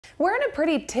We're in a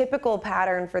pretty typical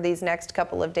pattern for these next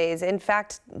couple of days. In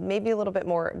fact, maybe a little bit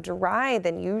more dry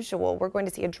than usual. We're going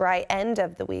to see a dry end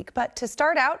of the week. But to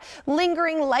start out,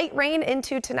 lingering light rain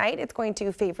into tonight. It's going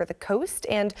to favor the coast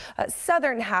and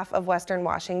southern half of western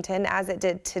Washington as it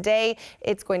did today.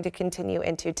 It's going to continue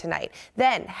into tonight.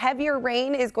 Then heavier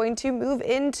rain is going to move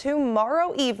in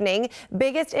tomorrow evening.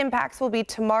 Biggest impacts will be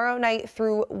tomorrow night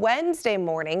through Wednesday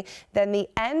morning. Then the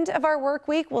end of our work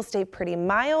week will stay pretty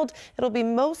mild. It'll be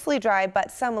mostly dry, but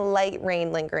some light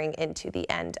rain lingering into the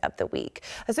end of the week.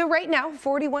 So right now,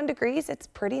 41 degrees. It's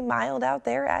pretty mild out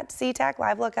there at SeaTac.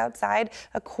 Live look outside.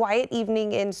 A quiet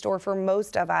evening in store for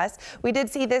most of us. We did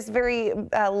see this very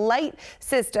light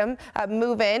system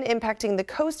move in, impacting the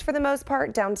coast for the most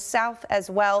part, down south as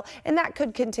well, and that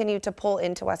could continue to pull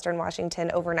into western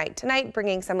Washington overnight tonight,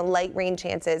 bringing some light rain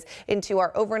chances into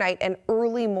our overnight and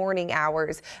early morning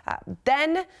hours.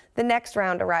 Then the next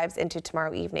round arrives into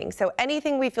tomorrow evening. So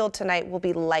anything we feel tonight will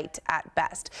be light at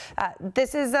best.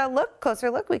 This is a closer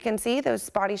look. We can see those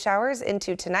spotty showers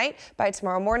into tonight. By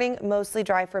tomorrow morning, mostly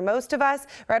dry for most of us.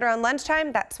 Right around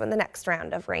lunchtime, that's when the next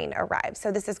round of rain arrives.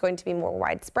 So this is going to be more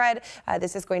widespread.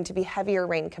 This is going to be heavier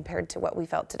rain compared to what we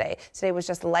felt today. Today was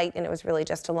just light, and it was really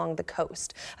just along the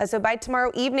coast. So by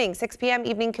tomorrow evening, 6 p.m.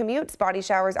 evening commute, spotty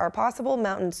showers are possible.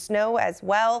 Mountain snow as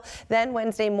well. Then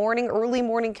Wednesday morning, early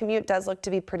morning commute does look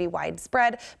to be pretty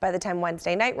widespread. By the time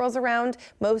Wednesday night rolls around,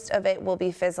 most of it will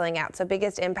be fizzling out. So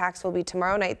biggest impacts will be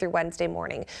tomorrow night through Wednesday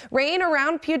morning. Rain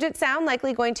around Puget Sound,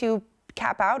 likely going to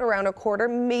cap out around a quarter,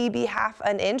 maybe half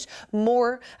an inch.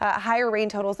 More higher rain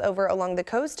totals over along the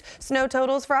coast. Snow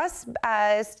totals for us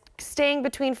staying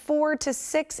between 4 to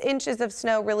 6 inches of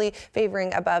snow, really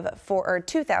favoring above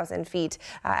 2,000 feet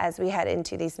as we head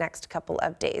into these next couple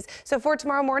of days. So for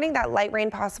tomorrow morning, that light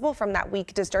rain possible from that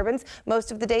weak disturbance.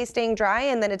 Most of the day staying dry,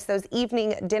 and then it's those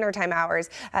evening dinner time hours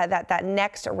that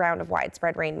next round of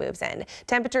widespread rain moves in.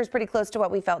 Temperatures pretty close to what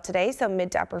we felt today, so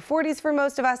mid to upper 40s for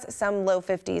most of us, some low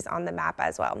 50s on the map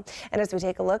as well. And as we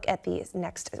take a look at the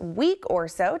next week or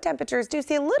so, temperatures do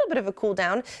see a little bit of a cool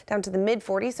down to the mid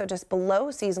 40s, so just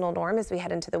below seasonal norm as we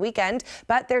head into the weekend.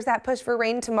 But there's that push for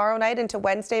rain tomorrow night into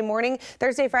Wednesday morning.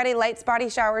 Thursday, Friday, light spotty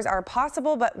showers are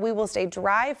possible, but we will stay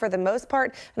dry for the most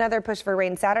part. Another push for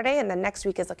rain Saturday, and then next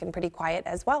week is looking pretty quiet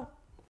as well.